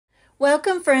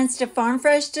Welcome friends to Farm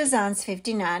Fresh Designs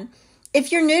 59.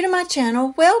 If you're new to my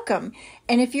channel, welcome.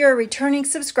 And if you're a returning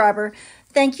subscriber,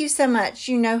 thank you so much.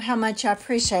 You know how much I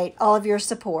appreciate all of your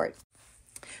support.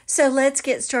 So let's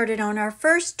get started on our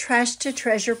first Trash to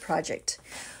Treasure project.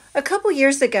 A couple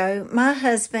years ago, my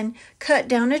husband cut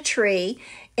down a tree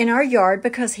in our yard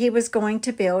because he was going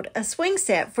to build a swing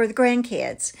set for the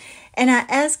grandkids. And I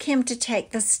asked him to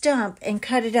take the stump and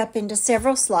cut it up into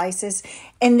several slices,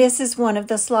 and this is one of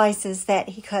the slices that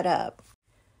he cut up.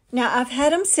 Now, I've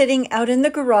had them sitting out in the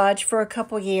garage for a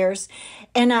couple years,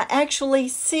 and I actually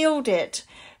sealed it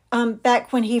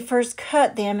back when he first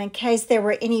cut them in case there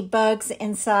were any bugs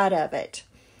inside of it.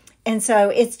 And so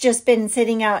it's just been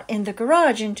sitting out in the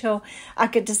garage until I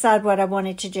could decide what I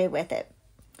wanted to do with it.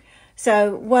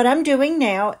 So what I'm doing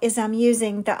now is I'm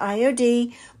using the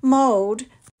IOD mold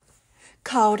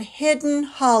called Hidden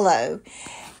Hollow,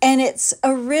 and it's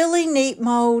a really neat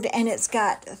mold, and it's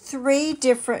got 3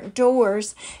 different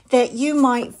doors that you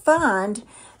might find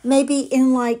maybe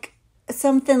in like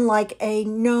something like a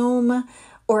gnome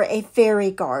or a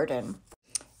fairy garden.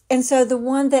 And so the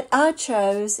one that I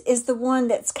chose is the one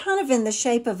that's kind of in the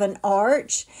shape of an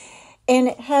arch, and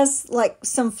it has like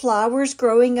some flowers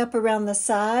growing up around the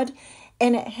side,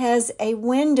 and it has a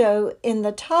window in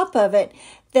the top of it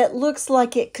that looks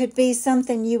like it could be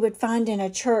something you would find in a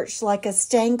church, like a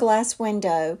stained glass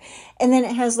window. And then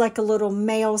it has like a little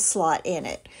mail slot in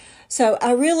it. So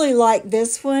I really liked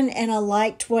this one, and I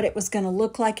liked what it was going to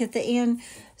look like at the end.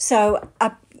 So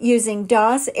I'm using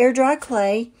DOS air dry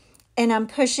clay, and I'm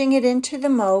pushing it into the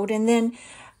mold, and then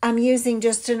I'm using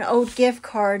just an old gift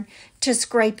card to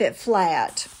scrape it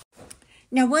flat.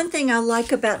 Now, one thing I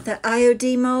like about the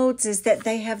IOD molds is that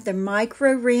they have the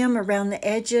micro rim around the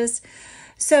edges,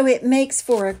 so it makes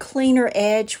for a cleaner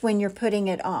edge when you're putting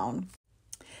it on.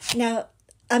 Now,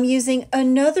 I'm using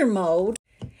another mold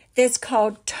that's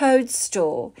called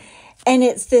Toadstool, and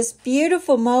it's this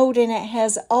beautiful mold, and it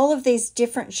has all of these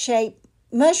different shaped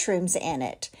mushrooms in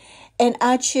it. And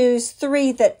I choose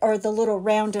 3 that are the little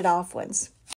rounded off ones.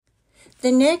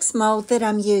 The next mold that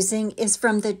I'm using is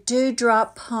from the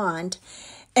Dewdrop Pond,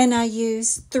 and I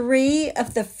use 3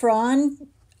 of the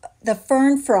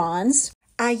fern fronds.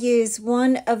 I use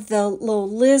one of the little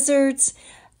lizards.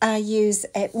 I use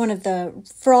one of the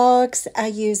frogs. I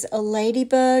use a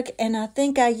ladybug, and I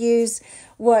think I use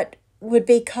what would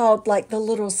be called like the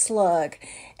little slug.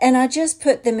 And I just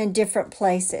put them in different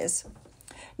places.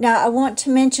 Now, I want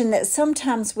to mention that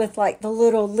sometimes with like the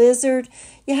little lizard,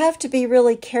 you have to be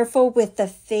really careful with the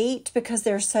feet because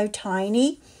they're so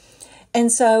tiny.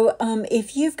 And so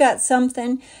if you've got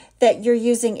something that you're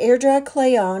using air dry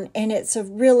clay on and it's a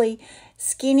really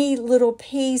skinny little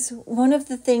piece, one of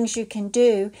the things you can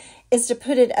do is to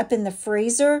put it up in the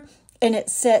freezer, and it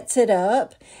sets it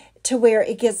up to where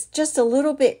it gets just a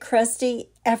little bit crusty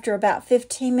after about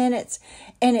 15 minutes,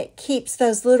 and it keeps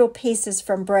those little pieces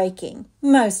from breaking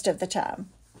most of the time.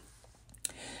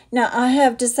 Now, I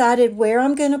have decided where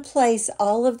I'm going to place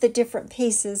all of the different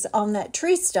pieces on that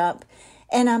tree stump,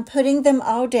 and I'm putting them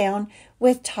all down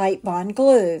with Titebond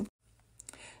glue.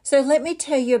 So let me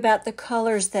tell you about the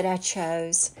colors that I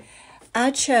chose. I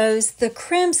chose the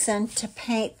crimson to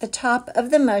paint the top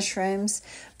of the mushrooms,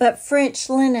 but French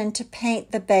linen to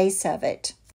paint the base of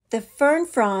it. The fern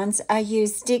fronds, I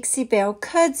used Dixie Belle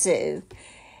Kudzu.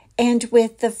 And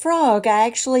with the frog, I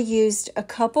actually used a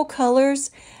couple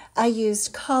colors. I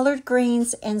used collard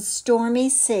greens and stormy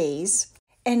seas.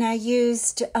 And I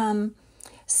used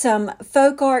some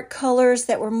folk art colors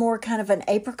that were more kind of an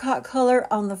apricot color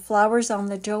on the flowers on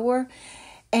the door.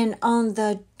 And on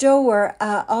the door,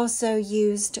 I also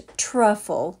used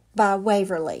Truffle by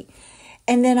Waverly.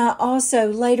 And then I also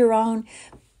later on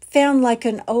found like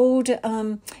an old,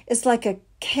 it's like a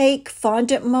cake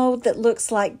fondant mold that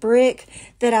looks like brick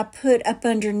that I put up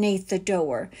underneath the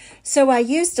door. So I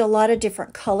used a lot of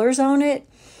different colors on it.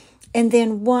 And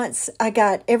then once I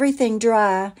got everything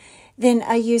dry, then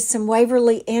I used some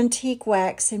Waverly Antique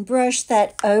Wax and brushed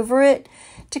that over it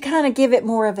to kind of give it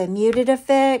more of a muted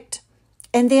effect.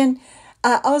 And then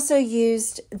I also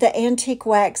used the antique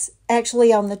wax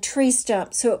actually on the tree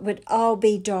stump so it would all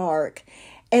be dark.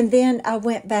 And then I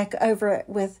went back over it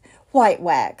with white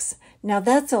wax. Now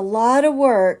that's a lot of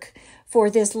work for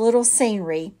this little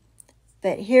scenery,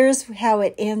 but here's how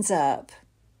it ends up.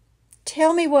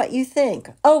 Tell me what you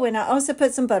think. Oh, and I also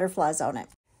put some butterflies on it.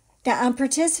 Now, I'm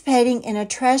participating in a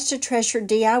Trash to Treasure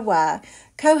DIY,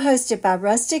 co-hosted by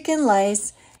Rustic and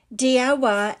Lace,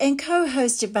 DIY, and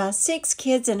co-hosted by 6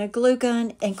 Kids and a Glue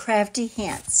Gun and Crafty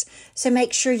Hints. So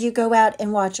make sure you go out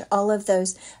and watch all of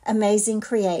those amazing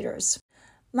creators.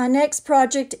 My next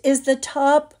project is the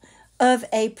top of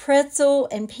a pretzel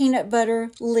and peanut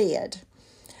butter lid.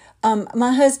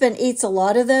 My husband eats a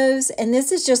lot of those, and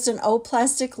this is just an old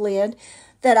plastic lid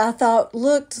that I thought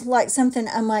looked like something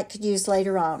I might could use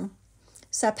later on.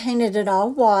 So I painted it all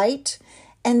white,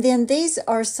 and then these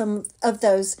are some of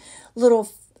those little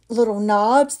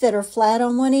knobs that are flat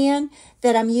on one end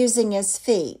that I'm using as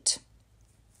feet.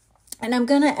 And I'm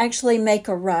going to actually make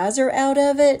a riser out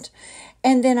of it,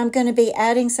 and then I'm going to be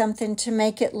adding something to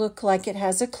make it look like it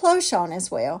has a cloche on as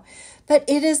well. But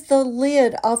it is the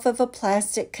lid off of a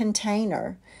plastic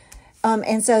container.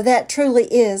 And so that truly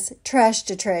is trash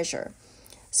to treasure.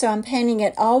 So I'm painting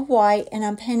it all white, and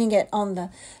I'm painting it on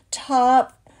the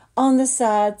top, on the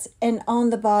sides, and on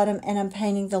the bottom, and I'm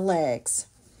painting the legs.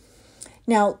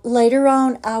 Now, later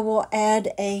on, I will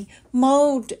add a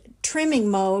trimming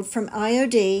mold from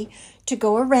IOD to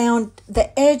go around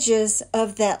the edges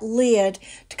of that lid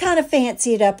to kind of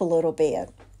fancy it up a little bit.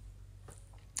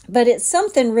 But it's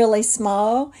something really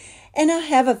small, and I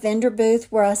have a vendor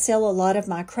booth where I sell a lot of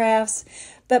my crafts,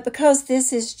 but because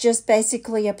this is just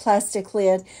basically a plastic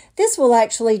lid, this will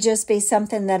actually just be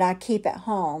something that I keep at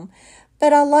home.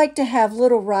 But I like to have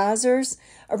little risers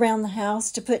around the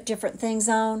house to put different things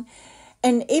on.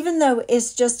 And even though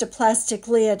it's just a plastic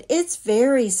lid, it's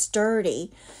very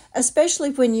sturdy,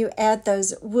 especially when you add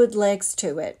those wood legs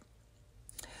to it.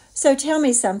 So tell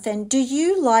me something, do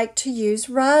you like to use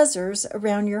risers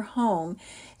around your home?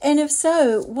 And if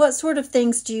so, what sort of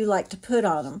things do you like to put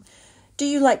on them? Do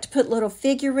you like to put little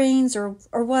figurines, or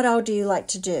what all do you like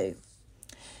to do?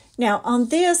 Now on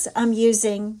this, I'm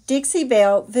using Dixie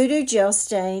Belle Voodoo Gel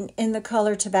Stain in the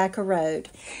color Tobacco Road.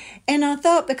 And I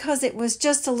thought because it was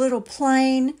just a little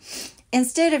plain,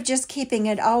 instead of just keeping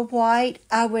it all white,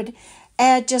 I would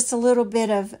add just a little bit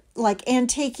of like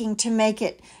antiquing to make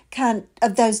it kind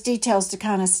of those details to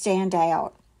kind of stand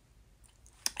out.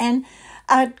 And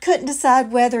I couldn't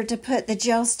decide whether to put the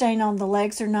gel stain on the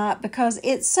legs or not because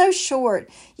it's so short,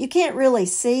 you can't really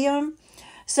see them.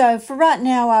 So for right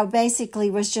now, I basically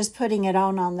was just putting it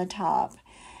on the top.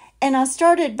 And I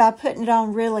started by putting it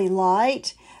on really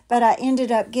light, but I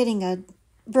ended up getting a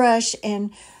brush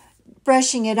and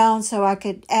brushing it on so I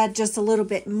could add just a little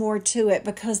bit more to it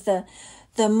because the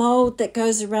mold that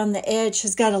goes around the edge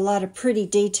has got a lot of pretty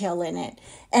detail in it,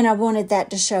 and I wanted that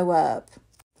to show up.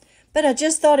 But I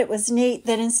just thought it was neat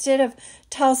that instead of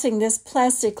tossing this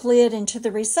plastic lid into the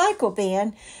recycle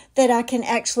bin, that I can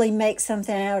actually make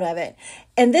something out of it.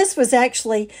 And this was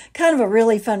actually kind of a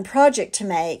really fun project to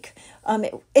make.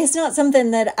 It's not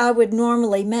something that I would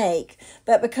normally make,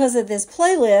 but because of this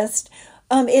playlist,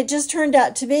 it just turned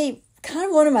out to be kind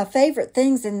of one of my favorite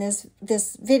things in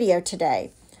this video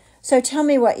today. So tell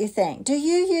me what you think. Do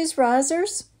you use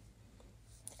risers?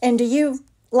 And do you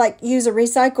use a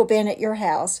recycle bin at your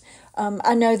house?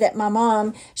 I know that my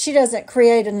mom, she doesn't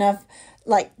create enough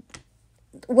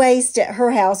waste at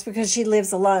her house because she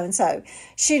lives alone. So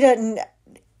she doesn't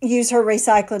use her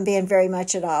recycling bin very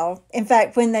much at all. In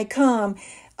fact, when they come,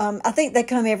 I think they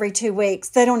come every 2 weeks.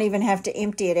 They don't even have to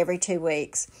empty it every 2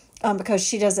 weeks because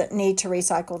she doesn't need to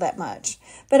recycle that much.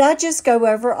 But I just go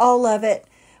over all of it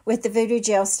with the Voodoo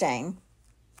Gel Stain.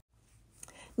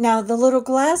 Now the little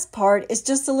glass part is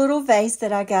just a little vase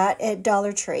that I got at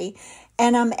Dollar Tree,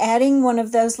 and I'm adding one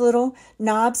of those little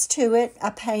knobs to it.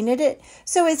 I painted it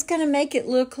so it's going to make it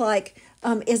look like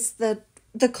it's the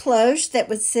cloche that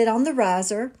would sit on the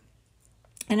riser,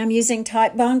 and I'm using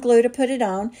Titebond glue to put it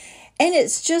on, and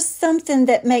it's just something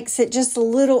that makes it just a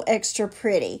little extra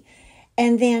pretty.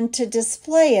 And then to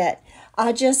display it,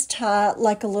 I just tie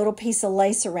like a little piece of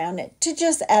lace around it to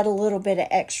just add a little bit of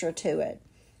extra to it.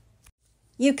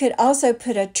 You could also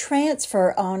put a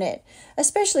transfer on it,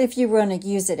 especially if you were going to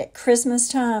use it at Christmas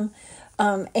time.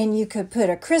 And you could put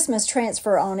a Christmas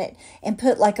transfer on it and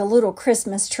put like a little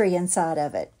Christmas tree inside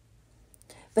of it.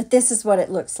 But this is what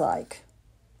it looks like.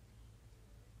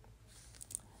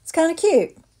 It's kind of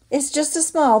cute. It's just a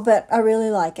small, but I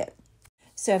really like it.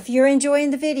 So if you're enjoying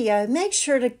the video, make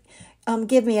sure to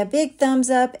give me a big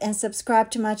thumbs up and subscribe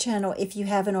to my channel if you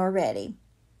haven't already.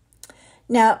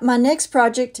 Now, my next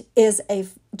project is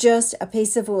just a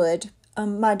piece of wood.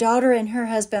 My daughter and her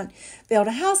husband built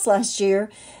a house last year,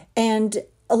 and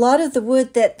a lot of the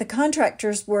wood that the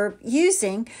contractors were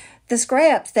using, the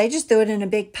scraps, they just threw it in a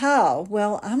big pile.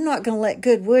 Well, I'm not going to let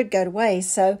good wood go to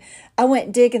waste, so I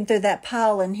went digging through that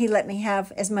pile, and he let me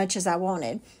have as much as I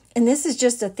wanted. And this is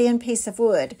just a thin piece of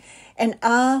wood, and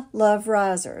I love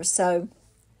risers. So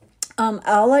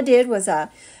all I did was I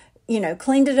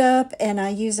cleaned it up, and I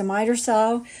used a miter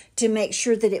saw to make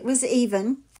sure that it was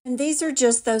even. And these are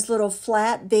just those little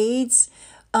flat beads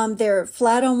they're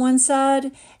flat on one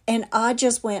side, and I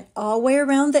just went all the way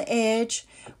around the edge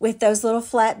with those little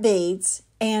flat beads.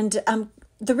 And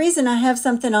the reason I have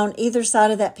something on either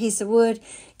side of that piece of wood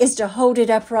is to hold it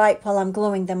upright while I'm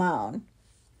gluing them on.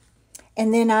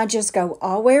 And then I just go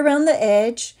all the way around the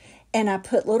edge, and I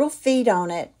put little feet on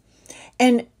it.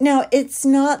 And now it's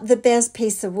not the best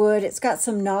piece of wood. It's got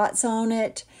some knots on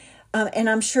it. And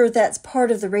I'm sure that's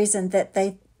part of the reason that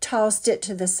they tossed it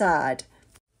to the side.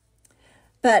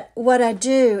 But what I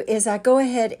do is I go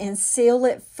ahead and seal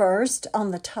it first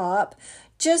on the top,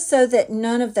 just so that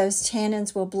none of those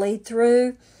tannins will bleed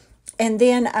through. And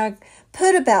then I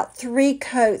put about 3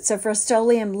 coats of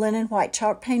Rust-Oleum linen white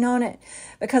chalk paint on it,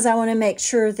 because I want to make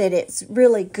sure that it's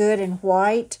really good and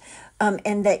white,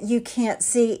 and that you can't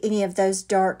see any of those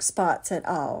dark spots at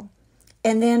all.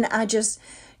 And then I just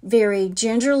very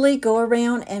gingerly go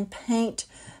around and paint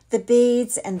the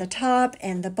beads and the top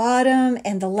and the bottom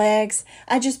and the legs.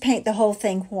 I just paint the whole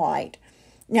thing white.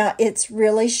 Now, it's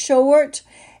really short,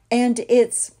 and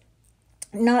it's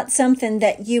not something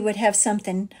that you would have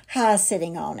something high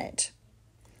sitting on it.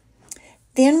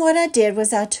 Then what I did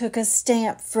was I took a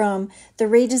stamp from the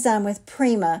Redesign with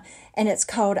Prima, and it's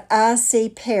called I See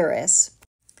Paris.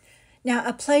 Now,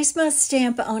 I placed my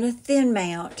stamp on a thin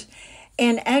mount,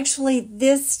 and actually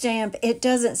this stamp, it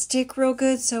doesn't stick real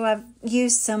good, so I've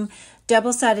used some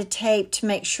double-sided tape to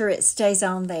make sure it stays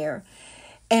on there.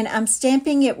 And I'm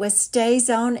stamping it with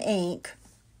StazOn ink,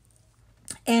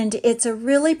 and it's a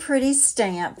really pretty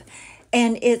stamp.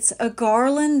 And it's a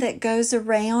garland that goes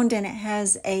around, and it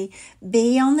has a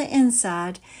bee on the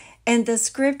inside, and the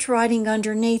script writing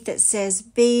underneath that says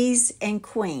bees and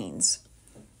queens.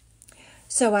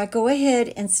 So I go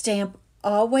ahead and stamp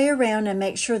all the way around and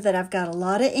make sure that I've got a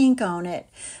lot of ink on it.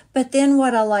 But then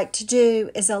what I like to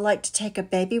do is I like to take a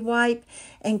baby wipe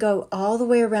and go all the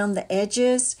way around the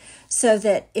edges, so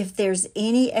that if there's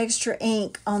any extra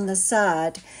ink on the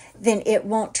side, then it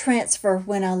won't transfer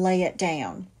when I lay it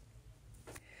down.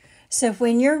 So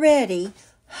when you're ready,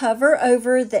 hover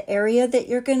over the area that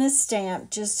you're going to stamp,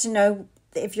 just to know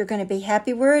if you're going to be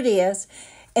happy where it is,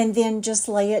 and then just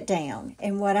lay it down.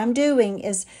 And what I'm doing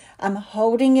is I'm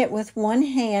holding it with one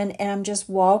hand, and I'm just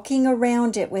walking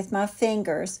around it with my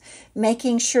fingers,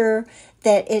 making sure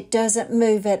that it doesn't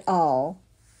move at all.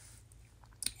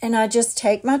 And I just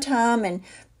take my time and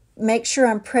make sure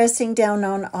I'm pressing down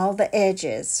on all the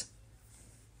edges.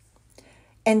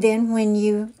 And then when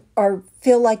you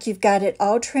feel like you've got it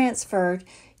all transferred,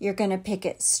 you're going to pick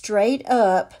it straight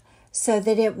up so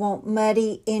that it won't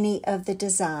muddy any of the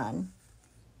design.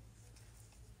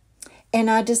 And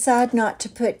I decide not to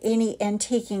put any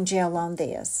antiquing gel on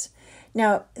this.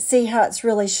 Now, see how it's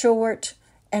really short,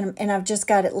 and I've just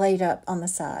got it laid up on the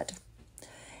side.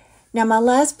 Now, my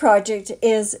last project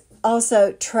is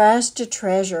also Trash to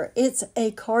Treasure. It's a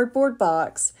cardboard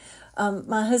box.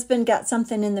 My husband got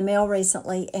something in the mail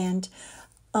recently, and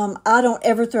I don't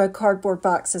ever throw cardboard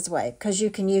boxes away, because you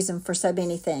can use them for so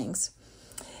many things.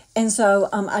 And so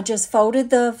I just folded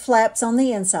the flaps on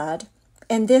the inside.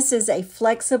 And this is a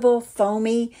flexible,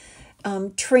 foamy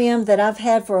trim that I've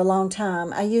had for a long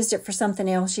time. I used it for something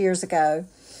else years ago.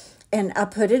 And I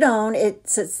put it on. It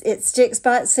sticks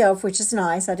by itself, which is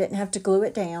nice. I didn't have to glue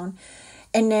it down.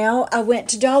 And now I went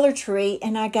to Dollar Tree,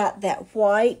 and I got that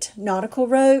white nautical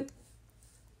rope.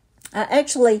 I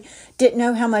actually didn't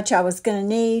know how much I was going to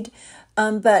need,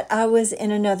 but I was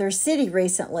in another city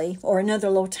recently, or another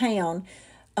little town,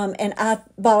 and I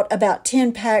bought about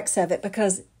 10 packs of it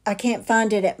because I can't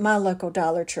find it at my local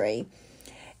Dollar Tree.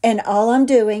 And all I'm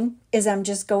doing is I'm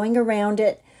just going around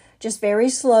it just very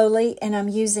slowly, and I'm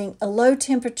using a low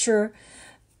temperature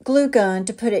glue gun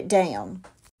to put it down.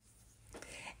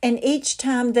 And each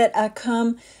time that I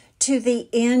come to the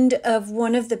end of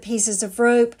one of the pieces of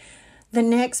rope, the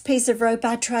next piece of rope,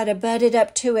 I try to butt it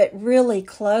up to it really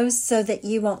close so that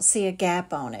you won't see a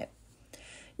gap on it.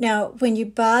 Now, when you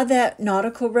buy that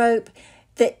nautical rope,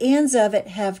 the ends of it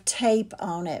have tape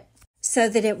on it so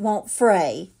that it won't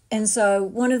fray. And so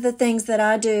one of the things that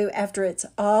I do after it's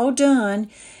all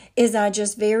done is I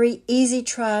just very easy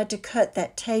try to cut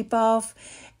that tape off,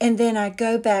 and then I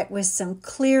go back with some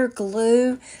clear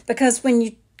glue, because when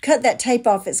you cut that tape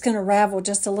off, it's going to ravel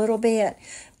just a little bit,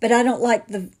 but I don't like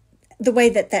the way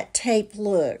that tape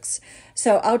looks.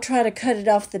 So I'll try to cut it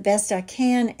off the best I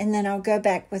can, and then I'll go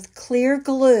back with clear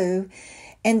glue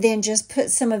and then just put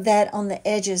some of that on the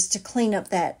edges to clean up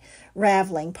that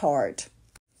raveling part.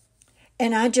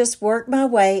 And I just work my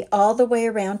way all the way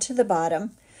around to the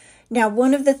bottom. Now,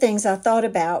 one of the things I thought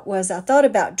about was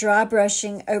dry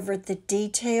brushing over the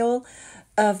detail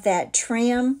of that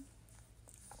trim.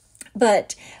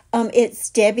 But it's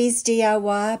Debbie's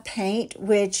DIY paint,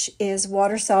 which is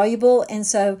water soluble. And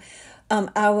so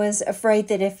I was afraid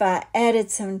that if I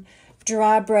added some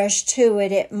dry brush to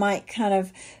it, it might kind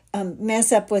of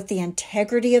mess up with the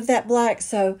integrity of that black.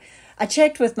 So I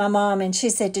checked with my mom and she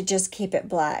said to just keep it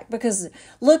black, because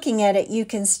looking at it, you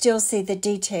can still see the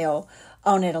detail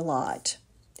on it a lot.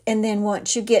 And then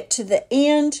once you get to the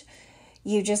end,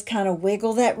 you just kind of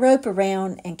wiggle that rope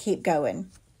around and keep going.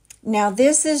 Now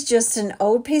this is just an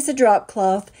old piece of drop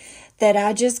cloth that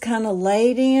I just kind of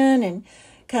laid in and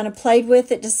kind of played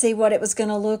with it to see what it was going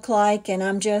to look like. And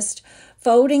I'm just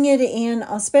folding it in,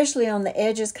 especially on the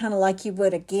edges, kind of like you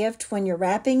would a gift when you're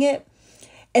wrapping it.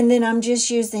 And then I'm just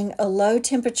using a low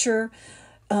temperature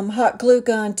hot glue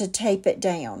gun to tape it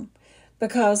down.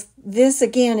 Because this,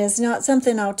 again, is not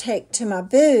something I'll take to my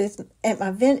booth at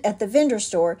the vendor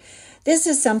store. This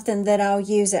is something that I'll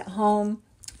use at home,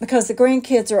 because the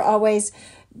grandkids are always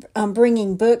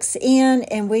bringing books in,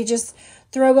 and we just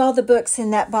throw all the books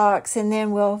in that box, and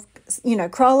then we'll,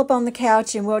 crawl up on the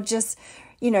couch and we'll just,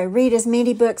 read as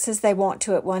many books as they want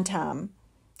to at one time.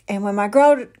 And when my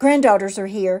granddaughters are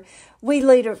here, we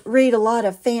read a lot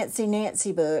of Fancy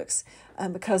Nancy books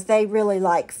because they really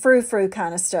like frou-frou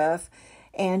kind of stuff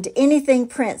and anything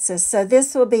princess. So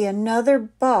this will be another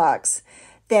box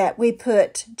that we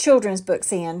put children's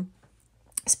books in,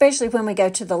 especially when we go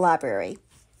to the library.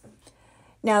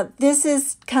 Now, this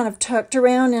is kind of tucked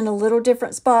around in a little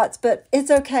different spots, but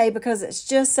it's okay because it's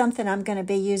just something I'm going to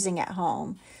be using at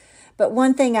home. But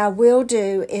one thing I will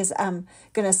do is I'm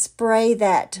going to spray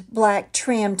that black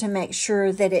trim to make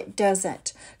sure that it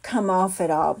doesn't come off at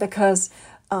all, because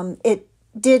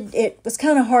it was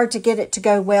kind of hard to get it to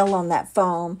go well on that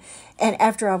foam. And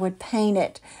after I would paint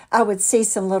it, I would see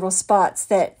some little spots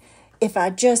that if I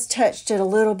just touched it a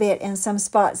little bit in some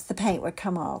spots, the paint would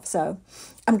come off. So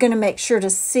I'm going to make sure to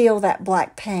seal that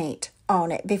black paint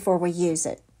on it before we use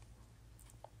it.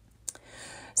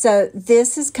 So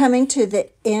this is coming to the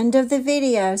end of the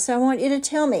video. So I want you to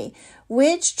tell me,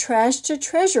 which Trash to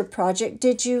Treasure project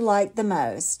did you like the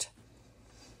most?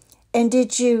 And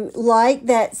did you like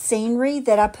that scenery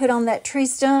that I put on that tree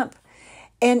stump?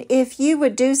 And if you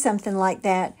would do something like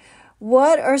that,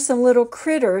 what are some little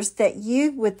critters that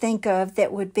you would think of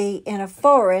that would be in a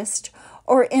forest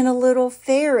or in a little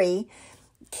fairy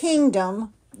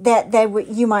kingdom that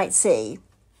you might see?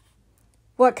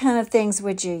 What kind of things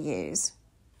would you use?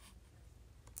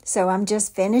 So I'm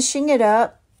just finishing it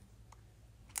up.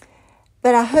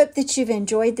 But I hope that you've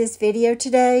enjoyed this video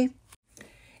today.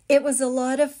 It was a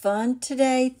lot of fun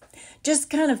today, just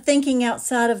kind of thinking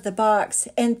outside of the box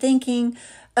and thinking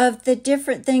of the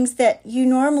different things that you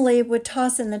normally would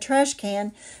toss in the trash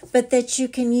can, but that you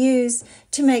can use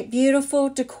to make beautiful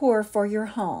decor for your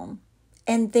home.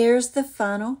 And there's the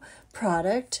final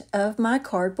product of my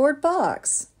cardboard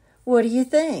box. What do you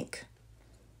think?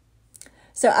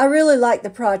 So I really like the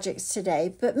projects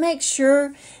today, but make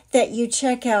sure that you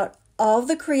check out all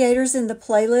the creators in the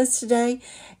playlist today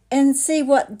and see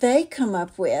what they come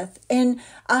up with. And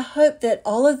I hope that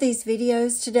all of these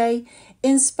videos today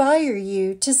inspire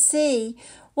you to see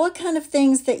what kind of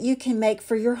things that you can make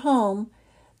for your home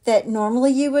that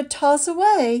normally you would toss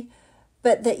away,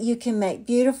 but that you can make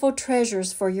beautiful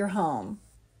treasures for your home.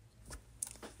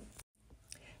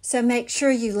 So make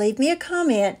sure you leave me a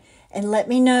comment and let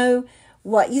me know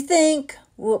what you think,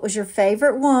 what was your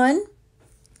favorite one.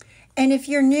 And if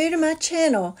you're new to my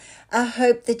channel, I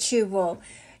hope that you will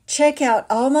check out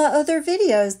all my other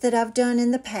videos that I've done in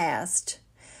the past.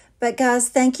 But guys,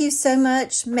 thank you so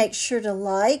much. Make sure to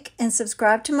like and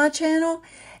subscribe to my channel,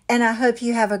 and I hope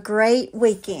you have a great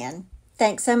weekend.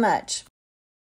 Thanks so much.